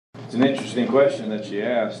It's an interesting question that she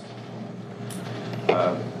asked.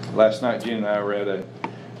 Last night, Gene and I were at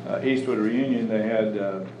a Eastwood reunion. They had,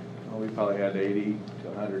 we probably had 80 to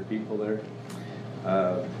 100 people there.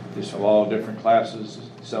 Just of all different classes.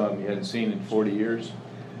 Some of them you hadn't seen in 40 years.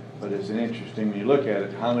 But it's an interesting, when you look at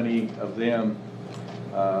it, how many of them,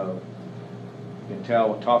 you can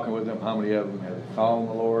tell talking with them, how many of them have followed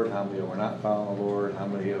the Lord, how many of them are not following the Lord, how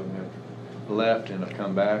many of them have left and have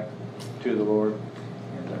come back to the Lord.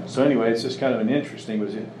 And, so anyway, it's just kind of an interesting,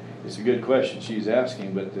 it's a good question she's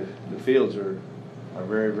asking, but the fields are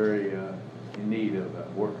very, very in need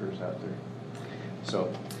of workers out there.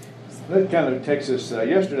 So that kind of takes us,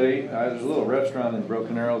 yesterday, there's a little restaurant in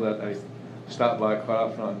Broken Arrow that I stopped by quite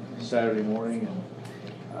often on Saturday morning,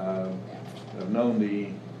 and I've known the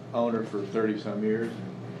owner for 30-some years.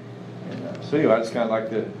 And so anyway, I just kind of like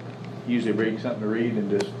to usually bring something to read and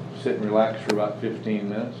just sit and relax for about 15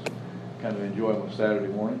 minutes. Kind of enjoy my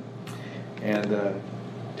Saturday morning. And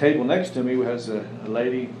table next to me has a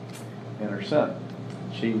lady and her son.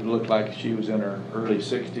 She looked like she was in her early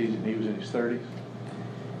 60s and he was in his 30s.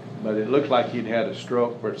 But it looked like he'd had a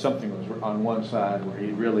stroke where something was on one side where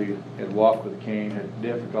he really had walked with a cane, had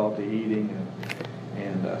difficulty eating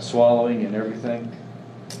and swallowing and everything.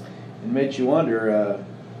 It made you wonder,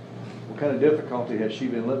 what kind of difficulty has she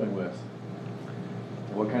been living with?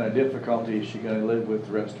 What kind of difficulty is she going to live with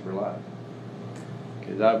the rest of her life?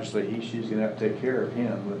 Because obviously she's going to have to take care of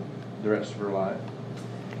him with the rest of her life.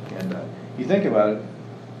 And you think about it,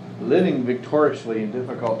 living victoriously in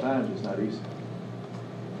difficult times is not easy.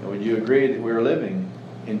 And would you agree that we're living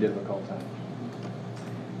in difficult times?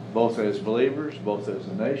 Both as believers, both as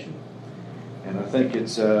a nation. And I think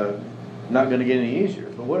it's not going to get any easier.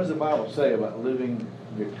 But what does the Bible say about living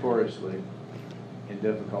victoriously in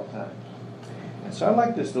difficult times? And so I'd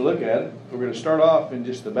like us to look at it. We're going to start off in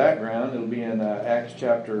just the background. It'll be in Acts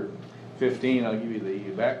chapter 15. I'll give you the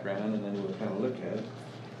background, and then we'll kind of look at it.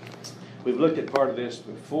 We've looked at part of this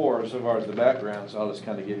before, so far as the background, so I'll just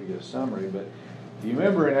kind of give you a summary. But you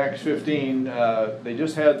remember in Acts 15, they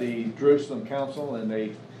just had the Jerusalem Council, and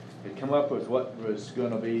they had come up with what was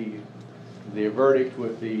going to be the verdict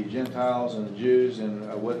with the Gentiles and the Jews, and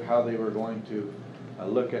how they were going to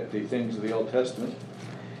look at the things of the Old Testament.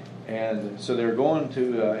 And so they're going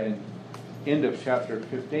to, in end of chapter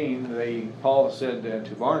 15, Paul said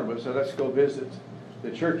to Barnabas, so let's go visit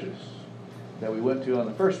the churches that we went to on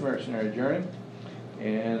the first missionary journey.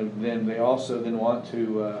 And then they also want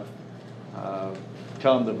to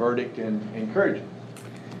tell them the verdict and encourage them.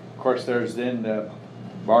 Of course, there's then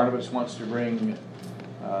Barnabas wants to bring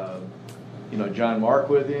John Mark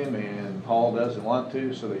with him, and Paul doesn't want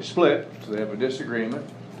to, so they split, so they have a disagreement.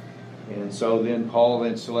 And so then Paul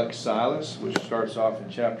then selects Silas, which starts off in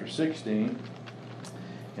chapter 16.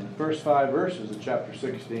 In the first 5 verses of chapter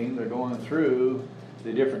 16, they're going through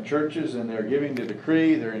the different churches, and they're giving the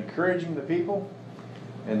decree, they're encouraging the people,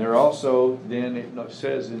 and they're also, then it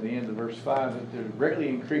says in the end of verse 5, that they're greatly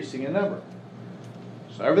increasing in number.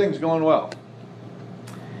 So everything's going well.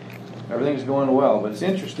 Everything's going well, but it's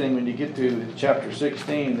interesting when you get to chapter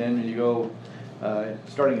 16, then you go,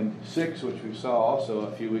 starting in 6, which we saw also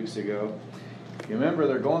a few weeks ago. You remember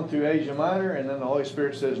they're going through Asia Minor, and then the Holy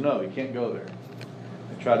Spirit says, no, you can't go there.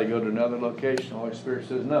 They try to go to another location, the Holy Spirit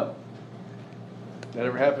says, no. That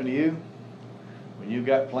ever happened to you? When you've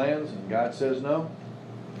got plans and God says no?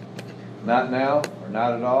 Not now, or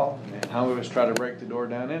not at all, and how many of us try to break the door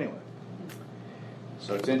down anyway?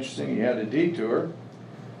 So it's interesting, you had a detour.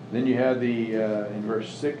 Then you have the, in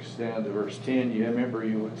verse 6 down to verse 10, you remember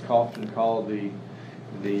it's often called the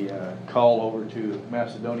call over to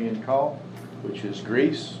Macedonian call, which is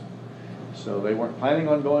Greece. So they weren't planning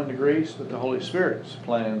on going to Greece, but the Holy Spirit's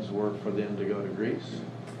plans were for them to go to Greece.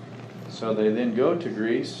 So they then go to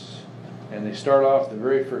Greece, and they start off, the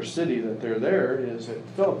very first city that they're there is at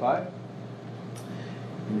Philippi.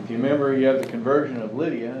 And if you remember, you have the conversion of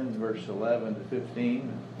Lydia in verse 11 to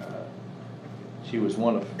 15. She was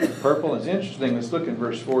one of purple. It's interesting, let's look in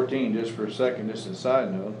verse 14 just for a second, just as a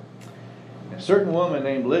side note. A certain woman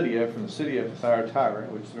named Lydia from the city of Thyatira,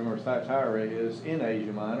 which remember Thyatira is in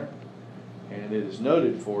Asia Minor, and it is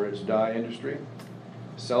noted for its dye industry,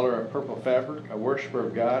 a seller of purple fabric, a worshiper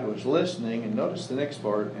of God, was listening, and notice the next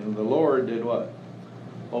part, and the Lord did what?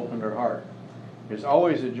 Opened her heart. It's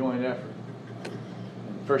always a joint effort.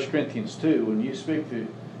 In 1 Corinthians 2, when you speak the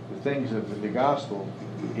things of the gospel,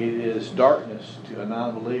 it is darkness to a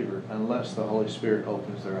non-believer unless the Holy Spirit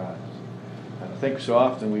opens their eyes. And I think so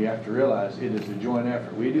often we have to realize it is a joint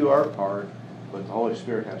effort. We do our part, but the Holy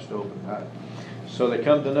Spirit has to open the eyes. So they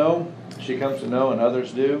come to know, she comes to know, and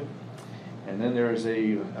others do. And then there was a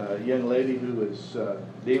young lady who was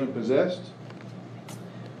demon possessed.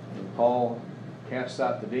 And Paul cast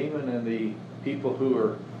out the demon, and the people who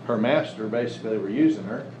were her master basically were using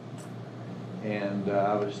her. And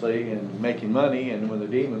obviously in making money, and when the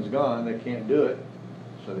demon's gone, they can't do it.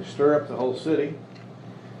 So they stir up the whole city.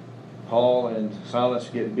 Paul and Silas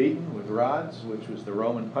get beaten with rods, which was the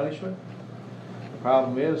Roman punishment. The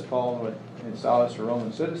problem is Paul and Silas are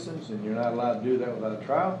Roman citizens, and you're not allowed to do that without a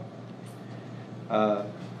trial.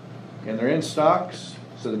 And they're in stocks,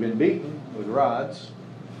 so they've been beaten with rods.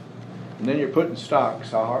 And then you're put in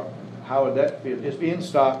stocks. How would that feel? Just being in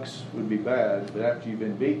stocks would be bad, but after you've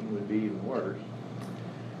been beaten would be even worse.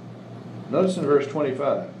 Notice in verse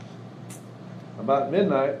 25. About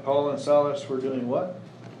midnight, Paul and Silas were doing what?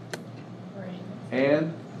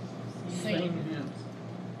 And Singing.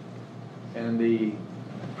 And the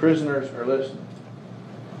prisoners are listening.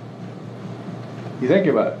 You think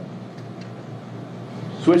about it.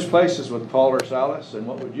 Switch places with Paul or Silas, and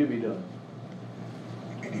what would you be doing?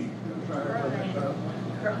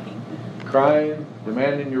 Crying,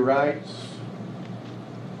 demanding your rights,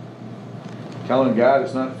 telling God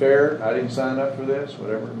it's not fair, I didn't sign up for this,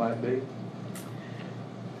 whatever it might be.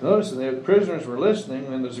 Notice that the prisoners were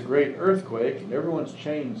listening, and there's a great earthquake, and everyone's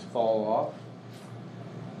chains fall off.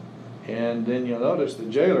 And then you'll notice the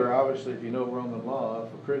jailer, obviously, if you know Roman law,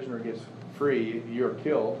 if a prisoner gets free, you're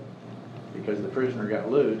killed because the prisoner got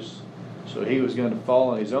loose. So he was going to fall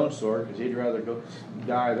on his own sword because he'd rather go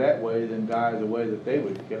die that way than die the way that they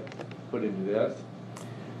would get put into death.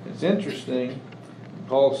 It's interesting.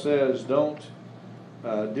 Paul says, don't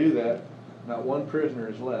do that. Not one prisoner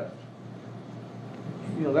is left.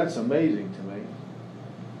 You know, that's amazing to me.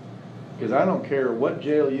 Because I don't care what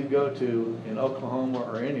jail you go to in Oklahoma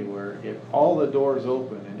or anywhere, if all the doors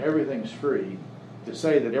open and everything's free, to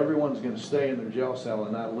say that everyone's going to stay in their jail cell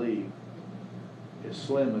and not leave is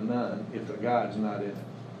slim and none if the God's not in it.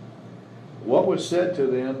 What was said to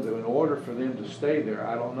them that in order for them to stay there,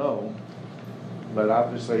 I don't know. But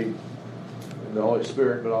obviously the Holy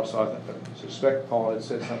Spirit, but also I suspect Paul had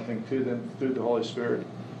said something to them through the Holy Spirit.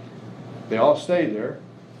 They all stayed there.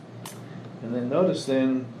 And then notice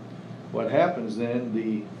then what happens then,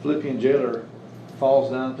 the Philippian jailer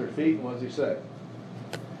falls down at their feet, and what does he say?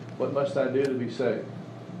 What must I do to be saved?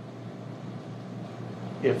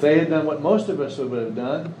 If they had done what most of us would have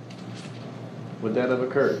done, would that have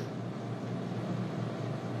occurred?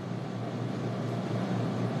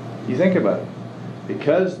 You think about it.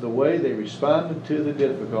 Because the way they responded to the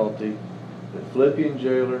difficulty, the Philippian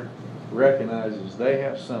jailer recognizes they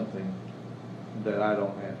have something that I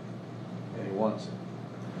don't have, and he wants it.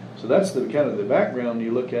 So that's the kind of the background.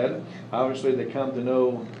 You look at it. Obviously, they come to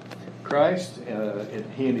know Christ, he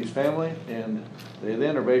and his family, and they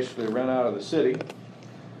then are basically run out of the city.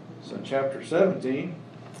 So in chapter 17,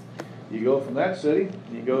 you go from that city,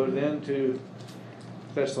 you go then to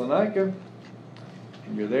Thessalonica,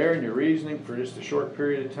 and you're there and you're reasoning for just a short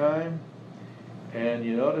period of time. And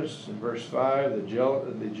you notice in verse 5,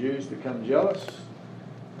 the Jews become jealous,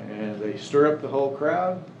 and they stir up the whole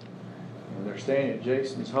crowd. And they're staying at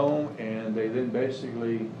Jason's home, and they then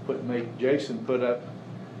basically make Jason put up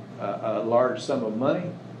a large sum of money,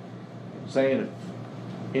 saying if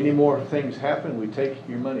any more things happen, we take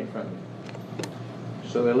your money from you.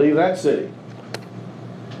 So they leave that city.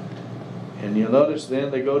 And you'll notice then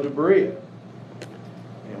they go to Berea.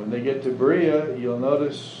 And when they get to Berea, you'll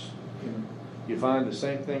notice you find the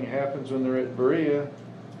same thing happens when they're at Berea.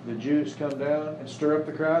 The Jews come down and stir up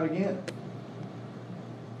the crowd again.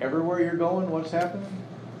 Everywhere you're going, what's happening?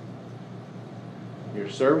 You're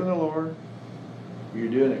serving the Lord. You're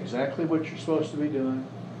doing exactly what you're supposed to be doing.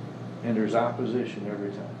 And there's opposition every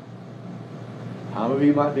time. How many of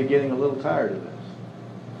you might be getting a little tired of this?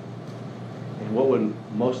 And what would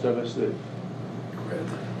most of us do?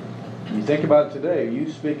 You think about it today. You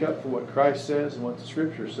speak up for what Christ says and what the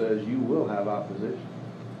Scripture says, you will have opposition.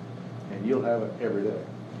 And you'll have it every day.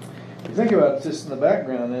 You think about it just in the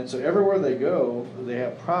background then, so everywhere they go, they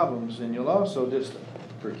have problems, and you'll also just,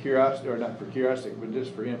 for curiosity, or not for curiosity, but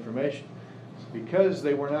just for information, because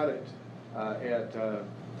they were not at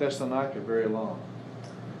Thessalonica very long,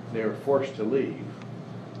 they were forced to leave.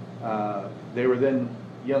 They were then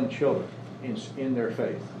young children in their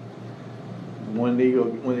faith. When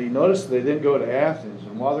they notice, they then go to Athens,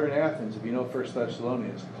 and while they're in Athens, if you know 1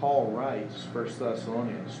 Thessalonians, Paul writes 1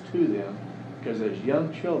 Thessalonians to them, because as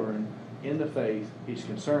young children in the faith, he's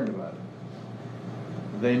concerned about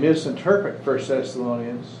it. They misinterpret 1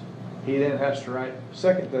 Thessalonians. He then has to write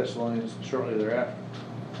 2 Thessalonians shortly thereafter.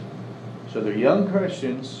 So they're young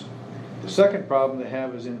Christians, The second problem they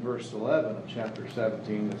have is in verse 11 of chapter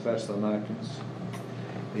 17, the Thessalonians.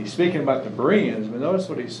 He's speaking about the Bereans, but notice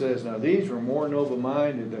what he says. Now these were more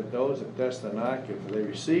noble-minded than those at Thessalonica, for they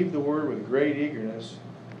received the word with great eagerness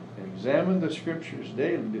and examined the scriptures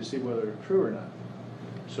daily to see whether they're true or not.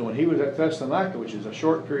 So when he was at Thessalonica, which is a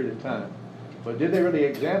short period of time, but did they really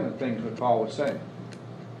examine things what Paul was saying?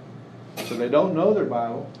 So they don't know their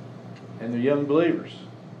Bible, and they're young believers.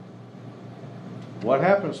 What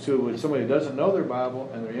happens to when somebody doesn't know their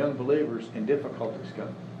Bible and they're young believers and difficulties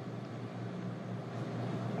come?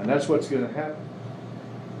 And that's what's going to happen.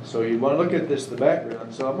 So you want to look at this, the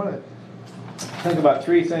background. So I'm going to think about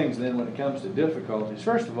three things then when it comes to difficulties.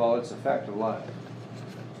 First of all, it's a fact of life.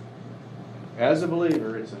 As a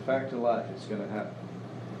believer, it's a fact of life. It's going to happen.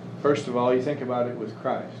 First of all, you think about it with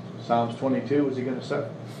Christ. Psalms 22, was he going to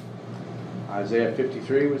suffer? Isaiah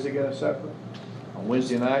 53, was he going to suffer? On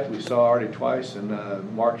Wednesday night, we saw already twice in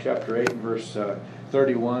Mark chapter 8 and verse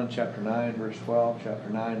 31, chapter 9, verse 12, chapter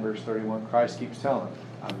 9, verse 31. Christ keeps telling them,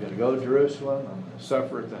 I'm going to go to Jerusalem. I'm going to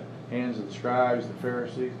suffer at the hands of the scribes, the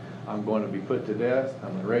Pharisees. I'm going to be put to death.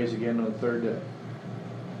 I'm going to rise again on the third day.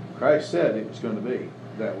 Christ said it was going to be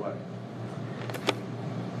that way.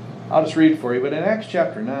 I'll just read for you. But in Acts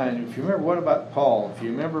chapter 9, if you remember, what about Paul? If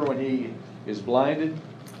you remember when he is blinded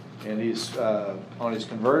and he's on his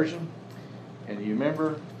conversion, and you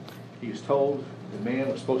remember he was told the man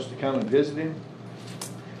was supposed to come and visit him.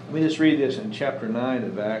 Let me just read this in chapter 9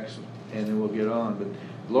 of Acts, and then we'll get on. But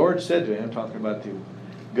the Lord said to him, talking about the,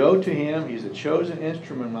 go to him, he's a chosen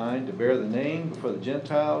instrument of mine to bear the name before the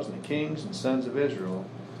Gentiles and the kings and sons of Israel,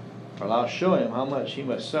 for I'll show him how much he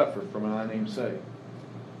must suffer for my name's sake.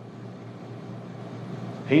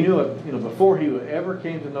 He knew it, before he ever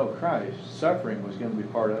came to know Christ, suffering was going to be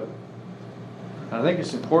part of it. And I think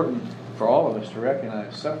it's important for all of us to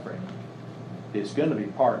recognize suffering is going to be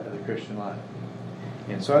part of the Christian life.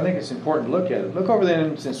 And so I think it's important to look at it. Look over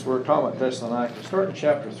then, since we're talking about Thessalonica, start in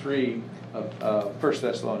chapter 3 of 1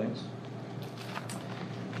 Thessalonians.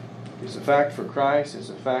 It's a fact for Christ, it's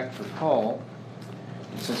a fact for Paul.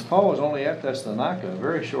 And since Paul was only at Thessalonica a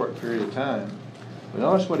very short period of time, but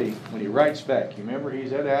notice when he writes back. You remember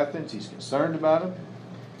he's at Athens, he's concerned about him.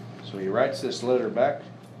 So he writes this letter back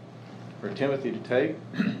for Timothy to take.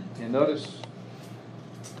 And notice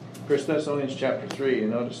 1 Thessalonians chapter 3,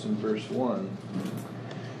 and notice in verse 1.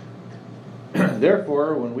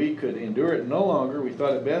 Therefore, when we could endure it no longer, we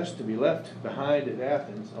thought it best to be left behind at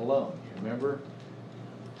Athens alone. Remember?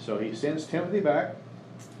 So he sends Timothy back.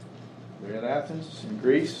 We're at Athens in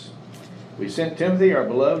Greece. We sent Timothy, our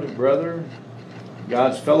beloved brother,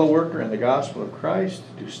 God's fellow worker in the gospel of Christ,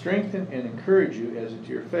 to strengthen and encourage you as to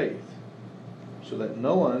your faith, so that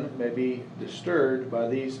no one may be disturbed by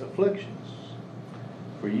these afflictions.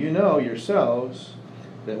 For you know yourselves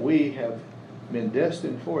that we have been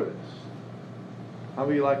destined for this. How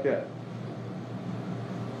many of you like that?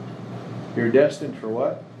 You're destined for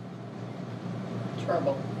what?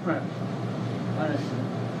 Trouble. Right.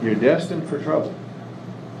 You're destined for trouble.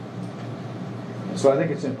 And so I think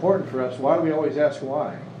it's important for us. Why do we always ask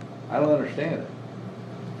why? I don't understand it.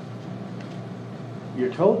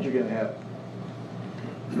 You're told you're going to have it.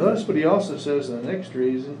 Notice what he also says in the next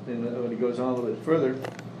reason, and when he goes on a little bit further.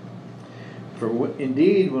 For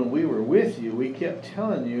indeed, when we were with you, we kept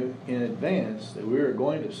telling you in advance that we were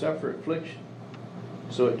going to suffer affliction.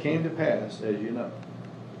 So it came to pass, as you know.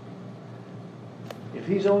 If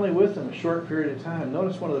he's only with them a short period of time,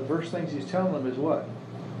 notice one of the first things he's telling them is what?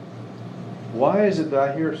 Why is it that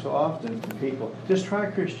I hear so often from people, just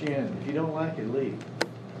try Christianity. If you don't like it, leave.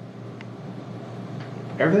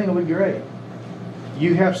 Everything will be great.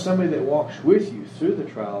 You have somebody that walks with you through the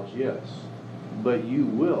trials, yes, but you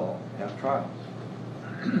will have trials.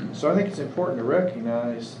 So I think it's important to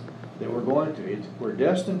recognize that we're going to. We're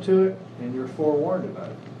destined to it, and you're forewarned about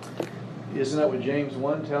it. Isn't that what James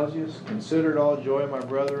 1 tells you? Consider it all joy, my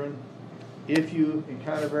brethren, if you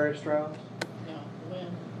encounter various trials. No, when.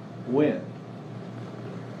 When.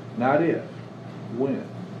 Not if. When.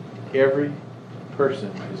 Every person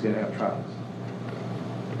is going to have trials.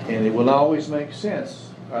 And it will not always make sense,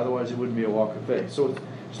 otherwise it wouldn't be a walk of faith. So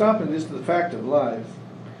stopping this to the fact of life,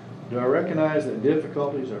 do I recognize that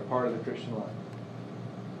difficulties are part of the Christian life?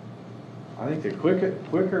 I think the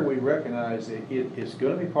quicker we recognize that it is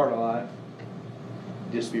going to be part of life,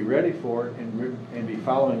 just be ready for it and be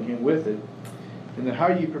following Him with it, and then how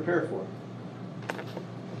do you prepare for it?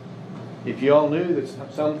 If you all knew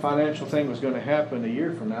that some financial thing was going to happen a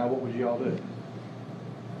year from now, what would you all do?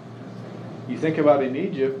 You think about in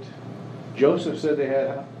Egypt, Joseph said they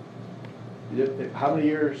had how many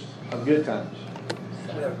years of good times?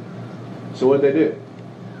 So, So what did they do?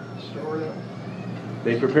 Stored up.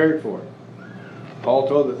 They prepared for it. Paul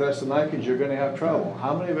told the Thessalonians, you're going to have trouble.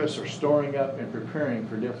 How many of us are storing up and preparing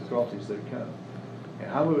for difficulties that come? And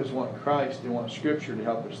how many of us want Christ and want Scripture to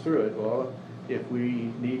help us through it? Well, if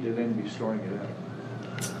we need to then be storing it up.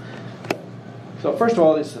 So first of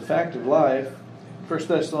all, it's the fact of life. 1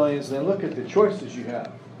 Thessalonians, then look at the choices you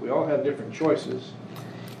have. We all have different choices.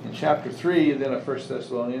 In chapter 3, then of 1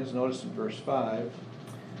 Thessalonians, notice in verse 5,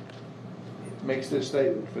 it makes this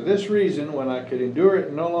statement. For this reason, when I could endure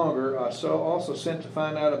it no longer, I also sent to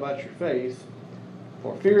find out about your faith,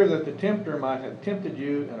 for fear that the tempter might have tempted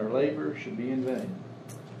you and our labor should be in vain.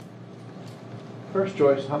 First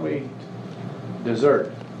choice, how many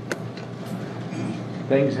desert?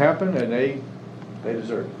 Things happen and they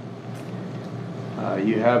desert.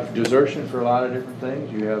 You have desertion for a lot of different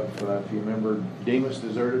things. You have, if you remember, Demas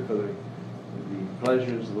deserted for the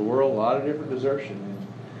pleasures of the world, a lot of different desertion.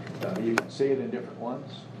 And you can see it in different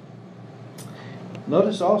ones.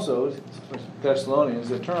 Notice also, Thessalonians,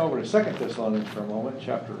 turn over to 2 Thessalonians for a moment,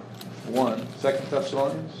 chapter 1. 2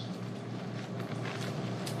 Thessalonians.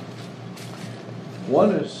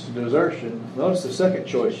 1 is desertion. Notice the second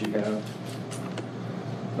choice you have.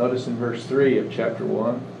 Notice in verse 3 of chapter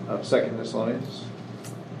 1 of 2 Thessalonians.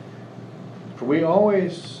 For we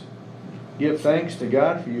always give thanks to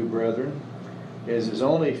God for you, brethren, as is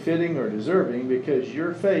only fitting or deserving, because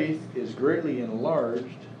your faith is greatly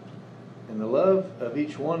enlarged, and the love of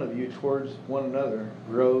each one of you towards one another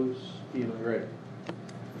grows even greater.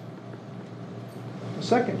 The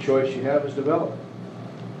second choice you have is development.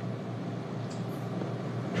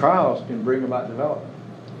 Trials can bring about development.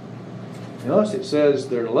 Notice it says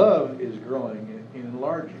their love is growing and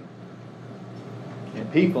enlarging,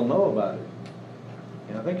 and people know about it.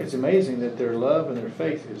 And I think it's amazing that their love and their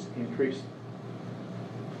faith is increasing.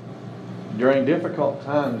 During difficult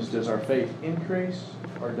times, does our faith increase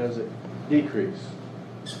or does it decrease?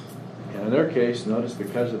 And in their case, notice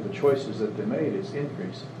because of the choices that they made, it's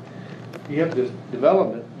increasing. You have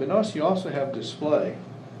development, but notice you also have display.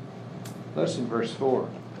 Listen, verse 4.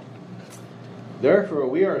 Therefore,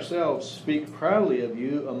 we ourselves speak proudly of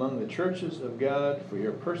you among the churches of God for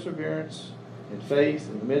your perseverance and faith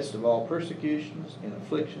in the midst of all persecutions and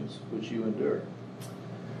afflictions which you endure.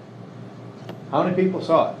 How many people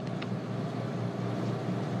saw it?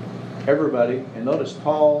 Everybody. And notice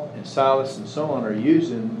Paul and Silas and so on are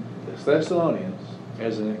using the Thessalonians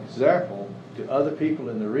as an example to other people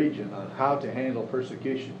in the region on how to handle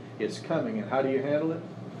persecution. It's coming, and how do you handle it?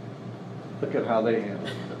 Look at how they handle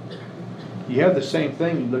it. You have the same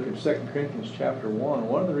thing. You look at 2 Corinthians chapter 1.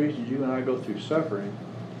 One of the reasons you and I go through suffering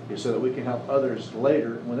is so that we can help others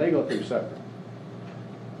later when they go through suffering.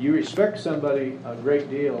 You respect somebody a great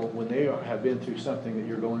deal when they have been through something that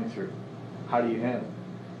you're going through. How do you handle it?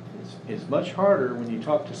 It's much harder when you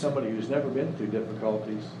talk to somebody who's never been through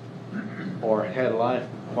difficulties or had life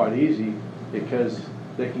quite easy, because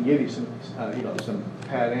they can give you some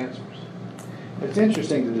pat answers. It's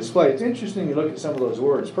interesting to display. It's interesting to look at some of those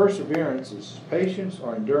words. Perseverance is patience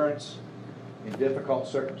or endurance in difficult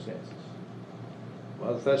circumstances.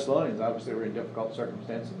 Well, the Thessalonians obviously were in difficult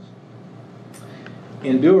circumstances.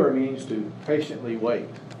 Endure means to patiently wait.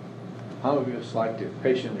 How many of us like to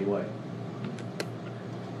patiently wait?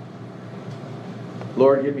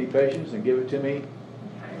 Lord, give me patience and give it to me.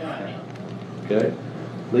 Okay?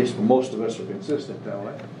 At least most of us are consistent that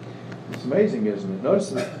way. It's amazing, isn't it? Notice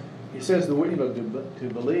that he says the way to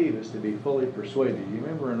believe is to be fully persuaded. You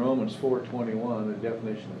remember in Romans 4:21, the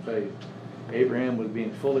definition of faith, Abraham was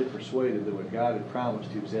being fully persuaded that what God had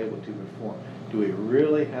promised he was able to perform. Do we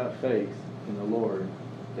really have faith in the Lord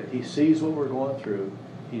that he sees what we're going through,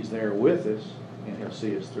 he's there with us, and he'll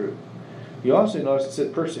see us through? You also notice it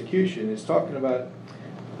said persecution. It's talking about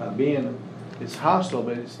it's hostile,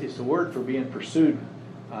 but it's the word for being pursued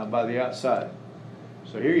by the outside.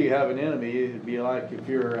 So here you have an enemy. It'd be like if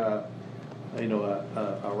you're a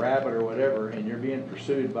rabbit or whatever, and you're being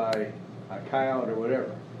pursued by a coyote or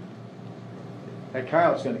whatever. That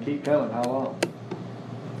coyote's going to keep coming. How long?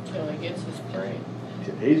 Until he gets his prey.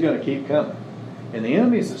 He's going to keep coming. And the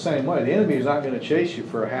enemy is the same way. The enemy is not going to chase you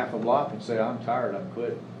for a half a block and say, I'm tired, I'm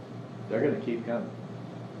quitting. They're going to keep coming.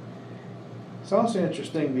 It's also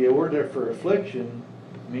interesting, the word there for affliction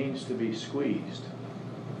means to be squeezed.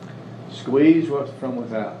 Squeezed from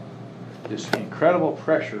without. This incredible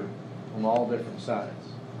pressure from all different sides.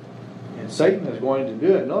 And Satan is going to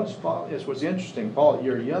do it. Notice, Paul, it's what's interesting, Paul,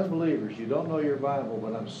 you're young believers, you don't know your Bible,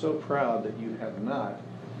 but I'm so proud that you have not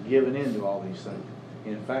given in to all these things.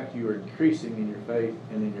 In fact, you are increasing in your faith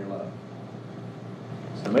and in your love.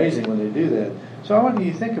 It's amazing when they do that. So I want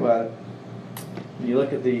you to think about it. When you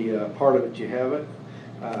look at the part of it, you have it.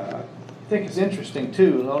 I think it's interesting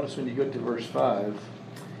too. Notice when you go to verse 5,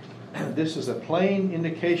 this is a plain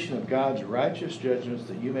indication of God's righteous judgments,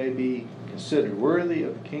 that you may be considered worthy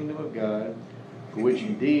of the kingdom of God, for which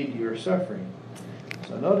indeed you are suffering.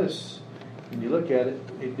 So notice, when you look at it,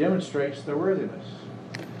 it demonstrates their worthiness.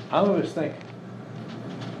 How many of us think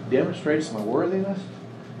demonstrates my worthiness?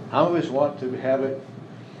 How many of us want to have it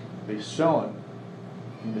be shown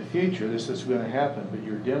in the future this is going to happen, but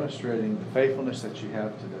you're demonstrating the faithfulness that you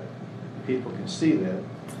have today? People can see that.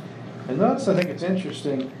 And notice, I think it's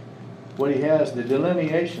interesting what he has, the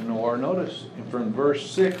delineation, or notice from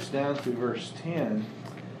verse 6 down through verse 10,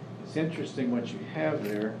 it's interesting what you have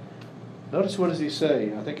there. Notice, what does he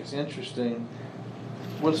say? I think it's interesting.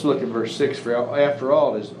 Let's look at verse 6. For after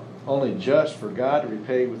all, it is only just for God to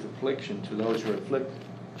repay with affliction to those who are afflicted.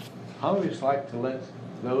 How many of us like to let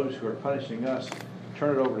those who are punishing us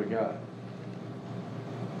turn it over to God?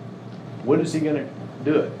 When is he going to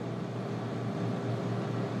do it?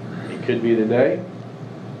 It could be today.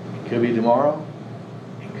 It could be tomorrow.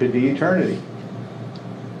 It could be eternity.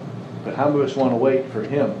 But how many of us want to wait for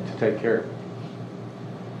him to take care of it?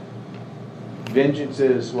 Vengeance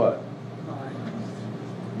is what?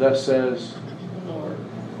 Thus says the Lord.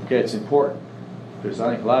 Okay, it's important, because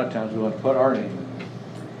I think a lot of times we want to put our name in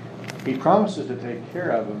it. He promises to take care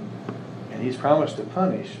of them, and he's promised to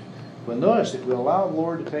punish. But notice, if we allow the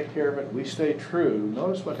Lord to take care of it, we stay true.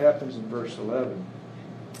 Notice what happens in verse 11.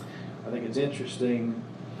 I think it's interesting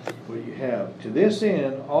what you have. To this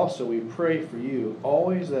end also we pray for you,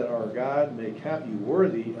 always that our God may count you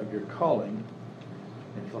worthy of your calling,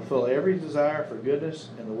 and fulfill every desire for goodness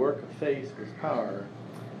and the work of faith with power,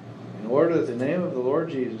 in order that the name of the Lord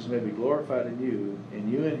Jesus may be glorified in you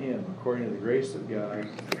in him, according to the grace of God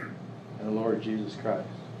and the Lord Jesus Christ.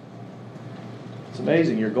 It's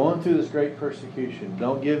amazing. You're going through this great persecution.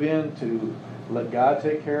 Don't give in to let God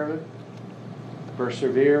take care of it.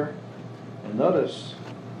 Persevere. And notice,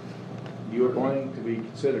 you are going to be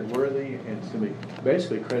considered worthy, and it's going to be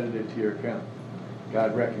basically credited to your account.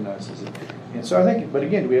 God recognizes it. And so I think, but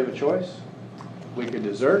again, we have a choice. We can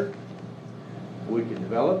desert. We can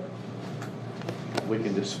develop. We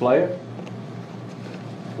can display it.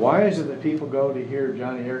 Why is it that people go to hear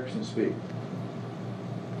Johnny Erickson speak?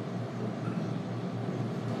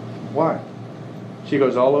 Why? She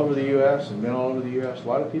goes all over the U.S. and been all over the U.S.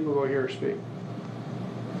 Why do people go hear her speak?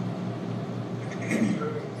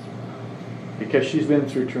 Because she's been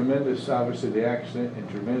through tremendous, obviously, the accident and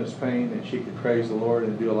tremendous pain, and she could praise the Lord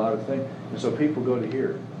and do a lot of things. And so people go to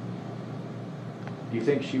hear her. Do you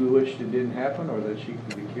think she wished it didn't happen, or that she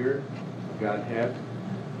could be cured? God had.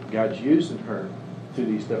 God's using her through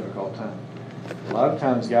these difficult times. A lot of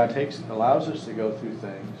times God allows us to go through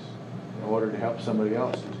things in order to help somebody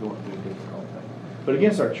else who's going through a difficult thing. But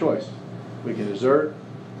against our choice, we can desert,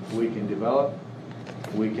 we can develop,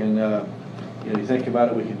 we can, you think about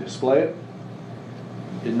it, we can display it.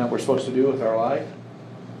 Isn't that what we're supposed to do with our life?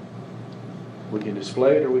 We can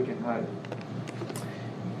display it or we can hide it.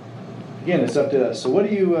 Again, it's up to us. So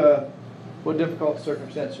what difficult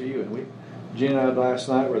circumstance are you in? Gene and I last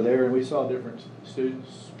night were there, and we saw different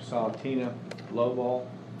students. We saw Tina Lowball.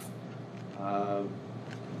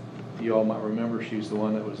 You all might remember, she's the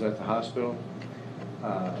one that was at the hospital.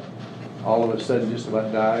 All of a sudden just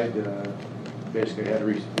about died. Basically had to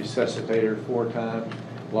resuscitate her 4 times.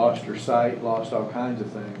 Lost her sight, lost all kinds of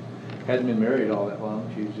things. Hadn't been married all that long.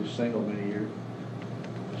 She was just single many years.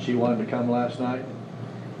 She wanted to come last night.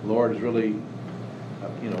 The Lord is really,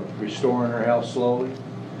 restoring her health slowly.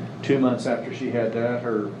 2 months after she had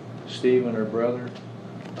that, Stephen, her brother,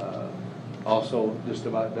 also just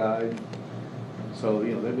about died. So,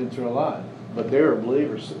 they've been through a lot. But they were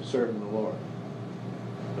believers serving the Lord.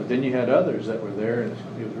 But then you had others that were there, and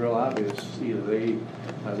it was real obvious. Either they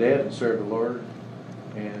hadn't served the Lord,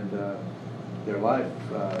 and their life,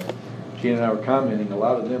 Gene and I were commenting, a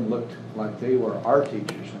lot of them looked like they were our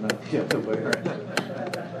teachers and not the other way around.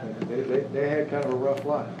 They had kind of a rough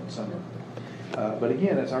life, some of them. But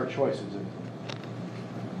again, it's our choices.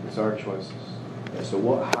 It's our choices. And so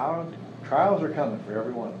how trials are coming for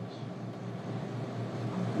every one of us.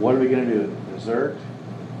 What are we going to do? Desert?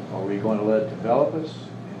 Or are we going to let it develop us?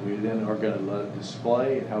 And we then are going to let it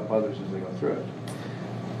display and help others as they go through it.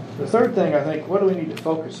 The third thing, I think, what do we need to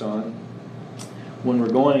focus on when we're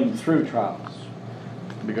going through trials?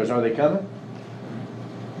 Because are they coming?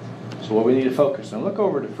 So what we need to focus on. Look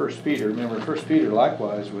over to 1 Peter. Remember, 1 Peter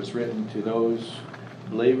likewise was written to those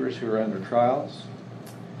believers who are under trials.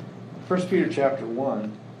 1 Peter chapter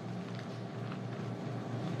 1.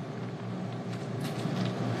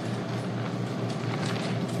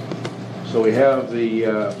 So we have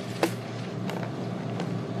the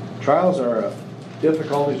Trials are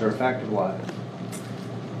difficulties are a fact of life.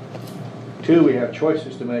 2, we have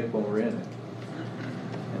choices to make when we're in it.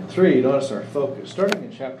 And 3, notice our focus. Starting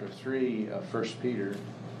in chapter 3 of 1 Peter,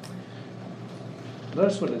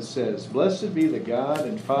 notice what it says. Blessed be the God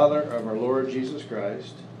and Father of our Lord Jesus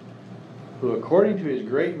Christ, who according to his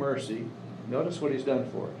great mercy, notice what he's done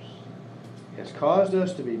for us, has caused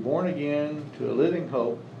us to be born again to a living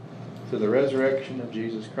hope through the resurrection of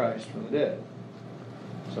Jesus Christ from the dead.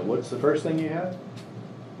 So what's the first thing you have?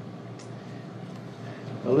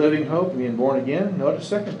 A living hope, being born again. Notice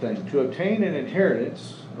the second thing, to obtain an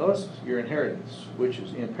inheritance. Notice your inheritance, which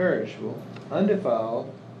is imperishable,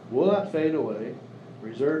 undefiled, will not fade away,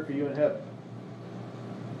 reserved for you in heaven.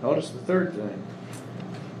 Notice the third thing,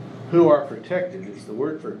 who are protected. It's the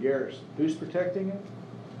word for garrison. Who's protecting it?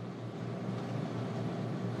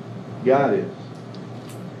 God is.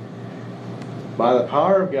 By the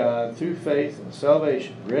power of God, through faith and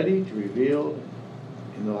salvation, ready to be revealed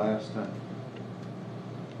in the last time.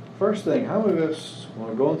 First thing, how many of us, when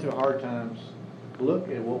we're going through hard times, look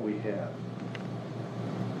at what we have?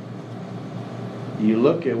 You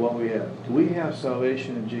look at what we have. Do we have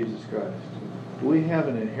salvation in Jesus Christ? Do we have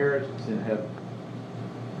an inheritance in heaven?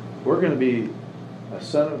 We're going to be a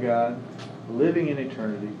son of God, living in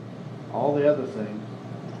eternity, all the other things.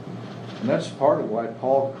 And that's part of why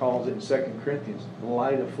Paul calls it in 2 Corinthians,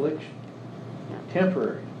 light affliction.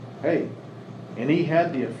 Temporary. Hey, and he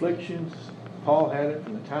had the afflictions. Paul had it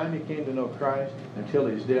from the time he came to know Christ until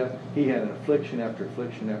his death. He had an affliction after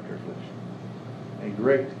affliction after affliction. A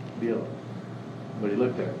great deal. But he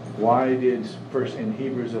looked at it. Why did, first in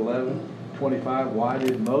Hebrews 11:25, why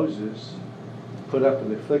did Moses put up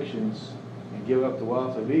with afflictions and give up the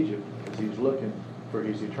wealth of Egypt? Because he was looking for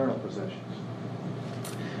his eternal possessions.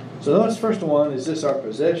 So notice first one is this, our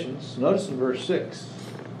possessions. Notice in verse 6.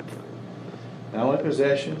 Now in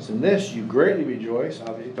possessions, in this you greatly rejoice,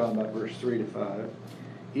 obviously talking about verse 3 to 5,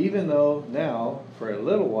 even though now, for a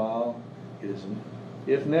little while, it is,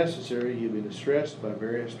 if necessary, you'll be distressed by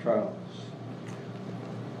various trials.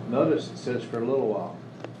 Notice it says for a little while.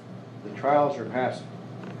 The trials are passing.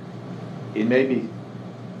 It may be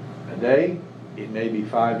a day, it may be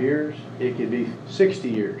 5 years, it could be 60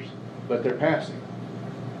 years, but they're passing.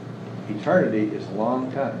 Eternity is a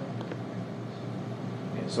long time.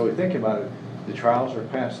 And so we think about it, the trials are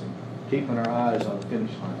passing, keeping our eyes on the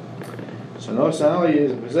finish line. So notice not only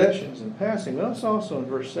is possessions and passing, notice also in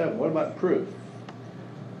verse 7, what about proof?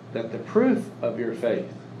 That the proof of your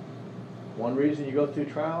faith. One reason you go through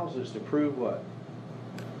trials is to prove what?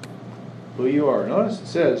 Who you are. Notice it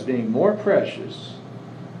says, being more precious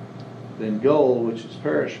than gold which is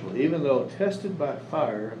perishable, even though tested by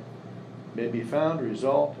fire, may be found to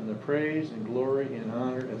result in the praise and glory and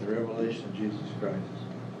honor at the revelation of Jesus Christ.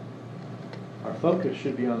 Our focus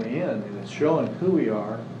should be on the end, and it's showing who we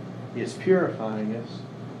are, it's purifying us,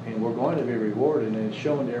 and we're going to be rewarded, and it's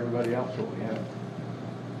showing to everybody else what we have.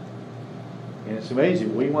 And it's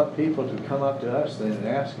amazing. We want people to come up to us then and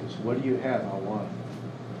ask us, what do you have? I want it.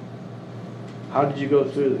 How did you go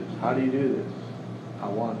through this? How do you do this? I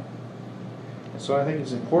want it. And so I think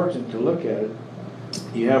it's important to look at it.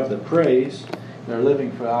 You have the praise. They're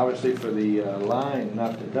living for, obviously, for the line,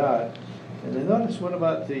 not the dot. And then notice what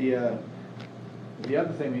about the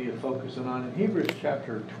other thing we need to focus on in Hebrews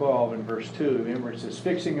chapter 12 and verse 2. Remember, it says,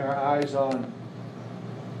 fixing our eyes on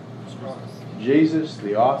Jesus,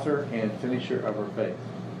 the author and finisher of our faith.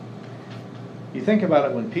 You think about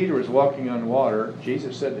it, when Peter was walking on water,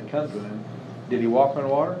 Jesus said to come to him. Did he walk on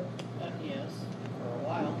water? Yes, for a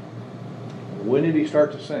while. When did he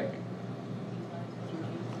start to sink?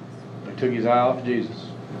 He took his eye off Jesus.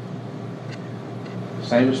 The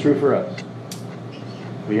same is true for us.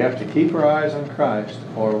 We have to keep our eyes on Christ,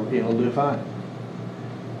 or it'll do fine.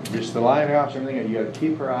 Just the lighthouse, everything, you got to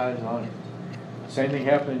keep our eyes on Him. Same thing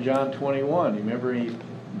happened in John 21. You remember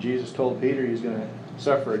Jesus told Peter he's going to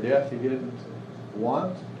suffer a death he didn't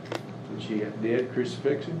want, which he did,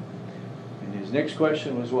 crucifixion. And his next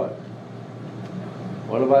question was what?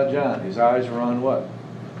 What about John? His eyes were on what?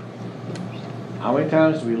 How many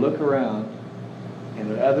times do we look around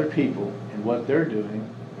and at other people and what they're doing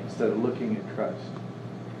instead of looking at Christ?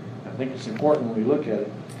 I think it's important when we look at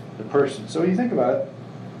it, the person. So when you think about it,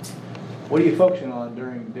 what are you focusing on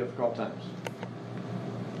during difficult times?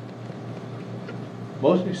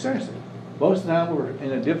 Most of the time we're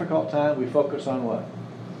in a difficult time, we focus on what?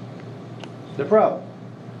 The problem.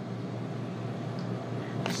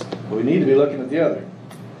 But we need to be looking at the other.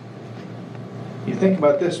 You think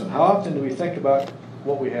about this one. How often do we think about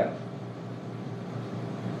what we have?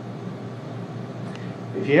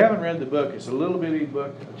 If you haven't read the book, it's a little bitty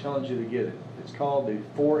book. I challenge you to get it. It's called the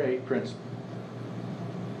 4-8 principle.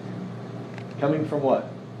 Coming from what?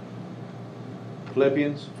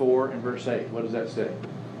 Philippians 4 and verse 8. What does that say?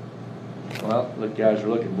 Well, look, guys are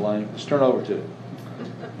looking blank. Let's turn over to it.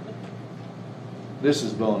 This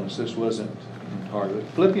is bonus. This wasn't part of it.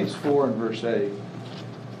 Philippians 4 and verse 8.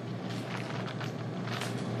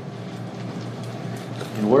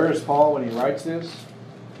 And where is Paul when he writes this?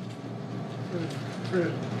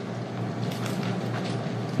 Prison.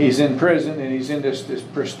 He's in prison, and he's in this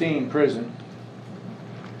pristine prison.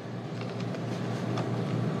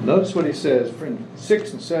 Notice what he says. In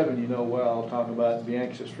 6 and 7, you know well, talking about be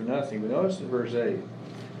anxious for nothing. But notice in verse 8.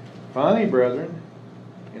 Finally, brethren,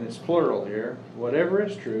 and it's plural here, whatever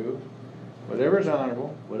is true, whatever is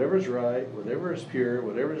honorable, whatever is right, whatever is pure,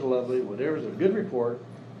 whatever is lovely, whatever is of good report,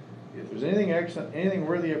 if there's anything excellent, anything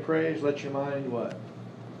worthy of praise, let your mind what?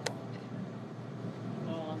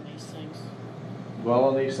 Dwell on these things. Dwell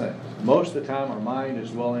on these things. Most of the time our mind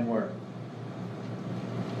is dwelling where?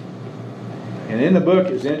 And in the book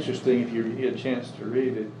is interesting, if you get a chance to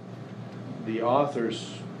read it, the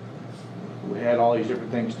authors had all these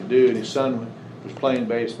different things to do, and his son was playing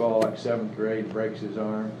baseball like 7th grade, breaks his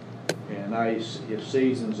arm, and now his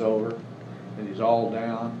season's over, and he's all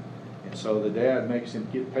down. And so the dad makes him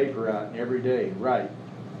get paper out and every day write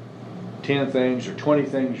 10 things or 20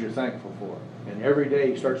 things you're thankful for. And every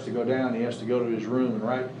day he starts to go down, he has to go to his room and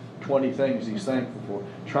write 20 things he's thankful for,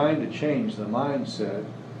 trying to change the mindset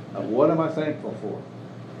of what am I thankful for.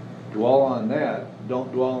 Dwell on that.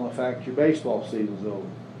 Don't dwell on the fact your baseball season's over.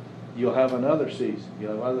 You'll have another season.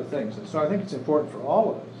 You'll have other things. And so I think it's important for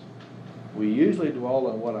all of us. We usually dwell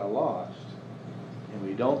on what I lost, and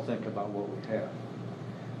we don't think about what we have.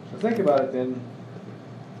 So think about it then.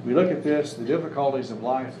 We look at this, the difficulties of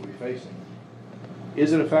life that we're facing.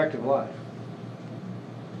 Is it a fact of life?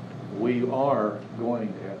 We are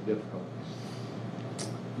going to have difficulties.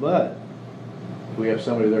 But we have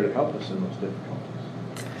somebody there to help us in those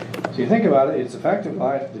difficulties. So you think about it, it's a fact of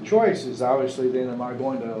life. The choice is obviously then, am I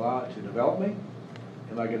going to allow it to develop me?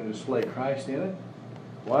 Am I going to display Christ in it?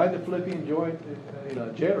 Why did the Philippian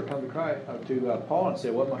jailer come to Paul and say,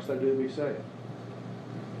 what must I do to be saved?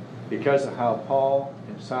 Because of how Paul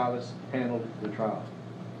and Silas handled the trial.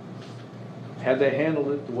 Had they handled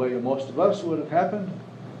it the way most of us would have happened,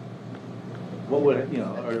 what would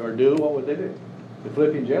or do? What would they do? The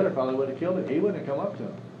Philippian jailer probably would have killed him. He wouldn't have come up to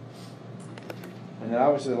him. And then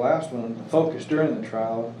obviously the last one, the focus during the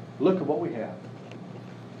trial. Look at what we have.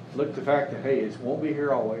 Look at the fact that hey, it won't be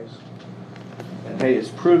here always. And hey, it's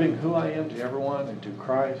proving who I am to everyone and to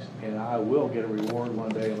Christ, and I will get a reward one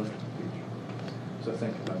day and look at the future. So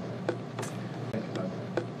think about that.